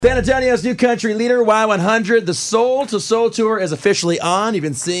San Antonio's new country leader, Y100, the Soul to Soul Tour is officially on. You've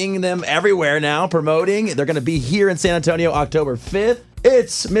been seeing them everywhere now, promoting. They're going to be here in San Antonio October 5th.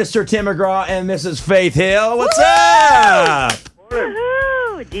 It's Mr. Tim Mcgraw and Mrs. Faith Hill. What's up?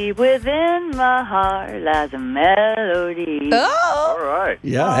 Woo-hoo. Deep within my heart lies a melody. Oh. All right.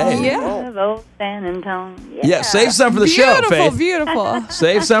 Yeah, hey. Yeah. Of old San Antonio. Yeah, save some for the show, Faith. Beautiful.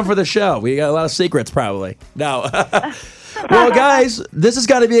 Save some for the show. We got a lot of secrets, probably. No. Well, guys, this has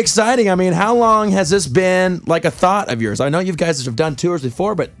got to be exciting. I mean, how long has this been like a thought of yours? I know you guys have done tours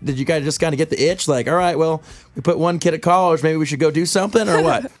before, but did you guys just kind of get the itch? Like, all right, well, we put one kid at college. Maybe we should go do something or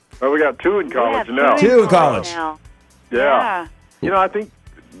what? Well, we got two in college now. Two in college. Now. Yeah. You know, I think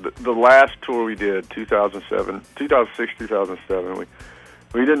the last tour we did, 2006, 2007, we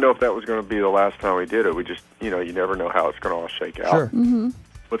didn't know if that was going to be the last time we did it. We just, you never know how it's going to all shake out. Sure. Mm-hmm.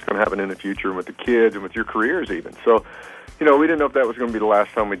 What's going to happen in the future and with the kids and with your careers even. So, we didn't know if that was going to be the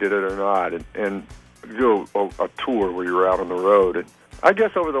last time we did it or not. And do a tour where you were out on the road. And I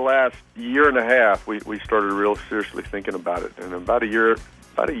guess over the last year and a half, we started real seriously thinking about it. And about a year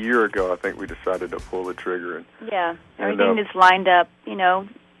ago, I think we decided to pull the trigger. Yeah, everything is lined up,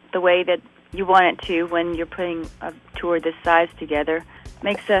 the way that you want it to when you're putting a tour this size together.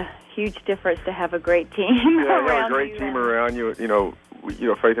 Makes a huge difference to have a great team around around you. Yeah, a great team around you.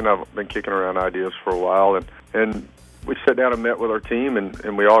 Faith and I have been kicking around ideas for a while, and we sat down and met with our team,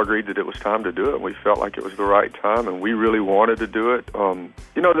 and we all agreed that it was time to do it. We felt like it was the right time, and we really wanted to do it.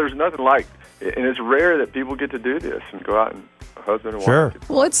 There's nothing like, and it's rare that people get to do this and go out and husband and Sure. wife.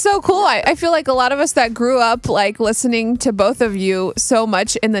 Well, it's so cool. I feel like a lot of us that grew up like listening to both of you so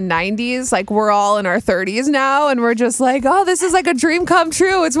much in the 90s, like we're all in our 30s now, and we're just like, oh, this is like a dream come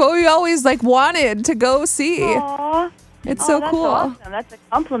true. It's what we always like wanted to go see. Aww. It's so that's cool. Awesome. That's a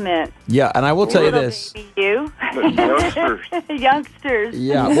compliment. Yeah, and I will tell you this. Baby, you. Youngsters. Youngsters.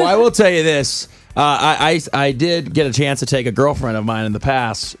 Yeah, well, I will tell you this. I did get a chance to take a girlfriend of mine in the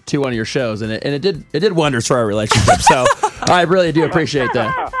past to one of your shows, and it did wonders for our relationship. So I really do appreciate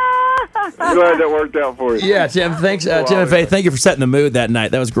that. I'm glad that worked out for you. Yeah, Tim. Thanks, Tim and Faith. Thank you for setting the mood that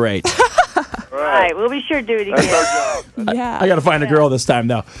night. That was great. All right, we'll be sure to do it That's again. our job. Yeah. I got to find a girl this time,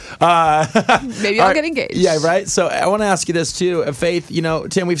 though. Maybe I'll get engaged. Yeah, right. So I want to ask you this too, Faith.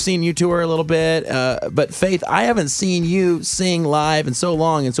 Tim, we've seen you tour a little bit, but Faith, I haven't seen you sing live in so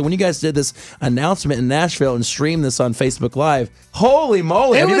long. And so when you guys did this announcement in Nashville and streamed this on Facebook Live, holy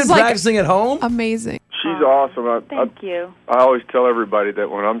moly! Have you been practicing at home? Amazing. She's awesome. Thank you. I always tell everybody that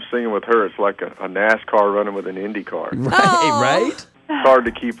when I'm singing with her, it's like a NASCAR running with an Indy car. It's Right. hard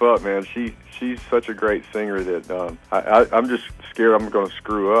to keep up, man. She's such a great singer that I'm just scared I'm going to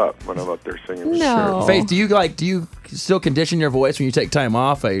screw up when I'm up there singing. with No. her. Faith, do you still condition your voice when you take time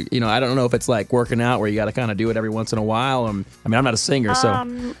off? I don't know if it's like working out where you got to kind of do it every once in a while. I'm not a singer,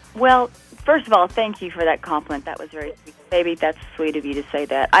 so. Well, first of all, thank you for that compliment. That was very sweet. Baby, that's sweet of you to say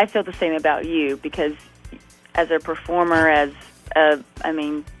that. I feel the same about you because as a performer,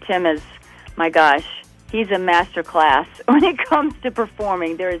 Tim is, my gosh, he's a master class when it comes to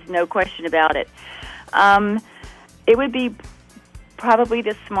performing. There is no question about it. It would be probably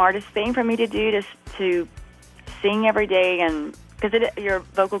the smartest thing for me to do to sing every day, and because your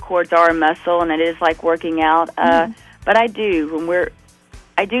vocal cords are a muscle, and it is like working out. But I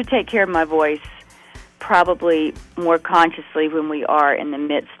do take care of my voice probably more consciously when we are in the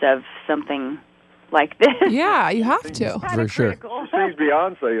midst of something like this. Yeah, you have to. For sure. She sees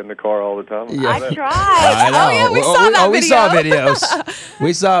Beyonce in the car all the time. Yeah. I tried. I know. Oh, yeah, we saw that We saw video. videos.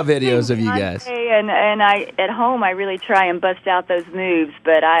 We saw videos of you guys. And I at home I really try and bust out those moves,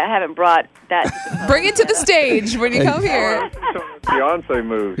 but I haven't brought that. Bring it to the stage when you come here. Beyonce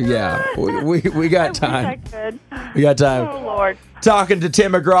moves. Yeah, we got time. I could. We got time. Oh Lord. Talking to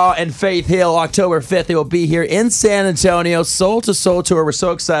Tim Mcgraw and Faith Hill, October 5th. They will be here in San Antonio, Soul to Soul Tour. We're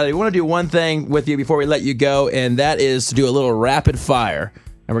so excited. We want to do one thing with you before we let you go, and that is to do a little rapid fire.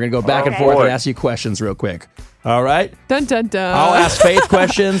 And we're going to go back and forth and ask you questions real quick. All right? Dun, dun, dun. I'll ask Faith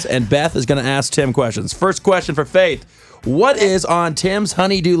questions, and Beth is going to ask Tim questions. First question for Faith. What is on Tim's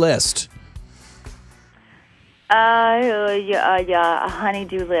honey-do list? A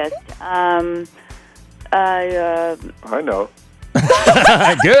honey-do list. I know.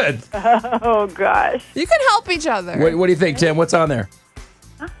 Good. Oh gosh. You can help each other. What do you think, Tim? What's on there?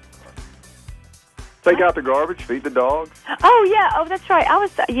 Take out the garbage, feed the dogs. Oh yeah. Oh, that's right.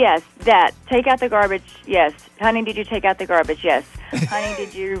 Yes, that. Take out the garbage. Yes. Honey, did you take out the garbage? Yes. Honey,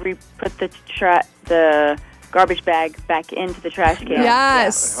 did you put the garbage bag back into the trash can?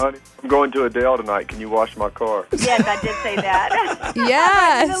 Yes. Honey, I'm going to Adele tonight. Can you wash my car? Yes, I did say that.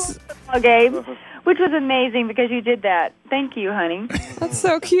 Yes. Game. which was amazing because you did that. Thank you, honey. That's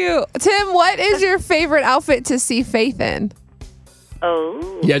so cute. Tim, what is your favorite outfit to see Faith in?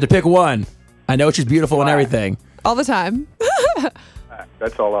 Oh. You had to pick one. I know she's beautiful and everything. All the time.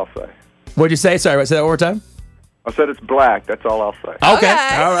 That's all I'll say. What'd you say? Sorry, say that one more time. I said it's black. That's all I'll say.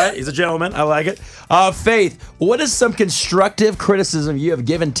 Okay. All right. He's a gentleman. I like it. Faith, what is some constructive criticism you have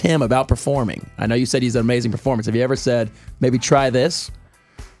given Tim about performing? I know you said he's an amazing performance. Have you ever said, maybe try this?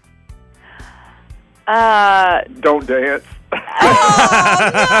 Don't dance.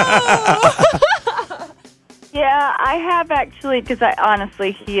 Yeah, I have actually, because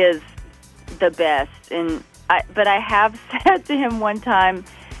honestly, he is the best. But I have said to him one time,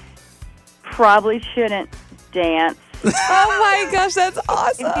 probably shouldn't dance. Oh my gosh, that's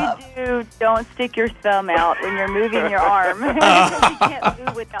awesome. If you do, don't stick your thumb out when you're moving your arm. He can't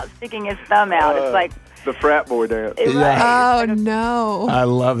move without sticking his thumb out. It's like the frat boy dance. Oh, no. I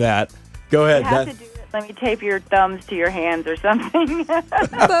love that. Go ahead. You have to do it. Let me tape your thumbs to your hands or something.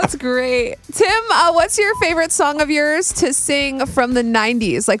 That's great. Tim, what's your favorite song of yours to from the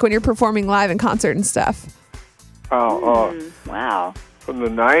 90s, like when you're performing live in concert and stuff? Wow. From the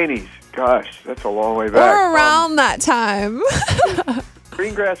 90s. Gosh, that's a long way back. Or around that time.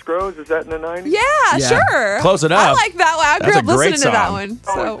 Green Grass Grows, is that in the 90s? Yeah, sure. Close enough. I like that one. I grew That's up a great listening to that song. one.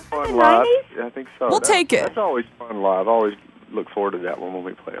 Always So fun live. 90s? Yeah, I think so. We'll take it. That's always fun live. I always look forward to that one when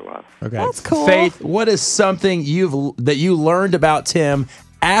we play it live. Okay. That's cool. Faith, what is something that you learned about Tim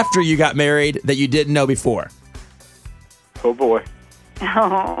after you got married that you didn't know before? Oh, boy.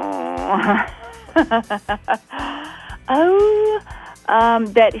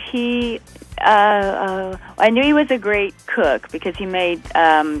 That he. I knew he was a great cook because he made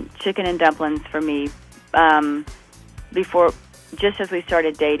chicken and dumplings for me before, just as we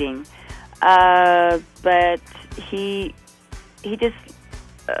started dating. But he just.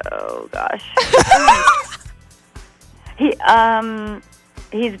 Oh gosh.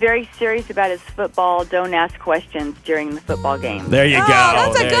 He's very serious about his football. Don't ask questions during the football game. There you go.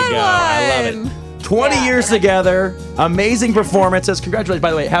 That's a there good you go. one. I love it. 20 years together. Amazing performances. Congratulations.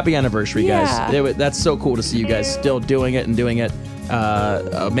 By the way, happy anniversary, guys. That's so cool to see you guys still doing it and doing it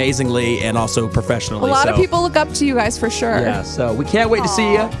amazingly and also professionally. A lot of people look up to you guys for sure. Yeah, so we can't wait to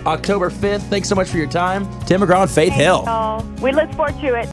see you October 5th. Thanks so much for your time. Tim Mcgraw and Faith Hill. We look forward to it.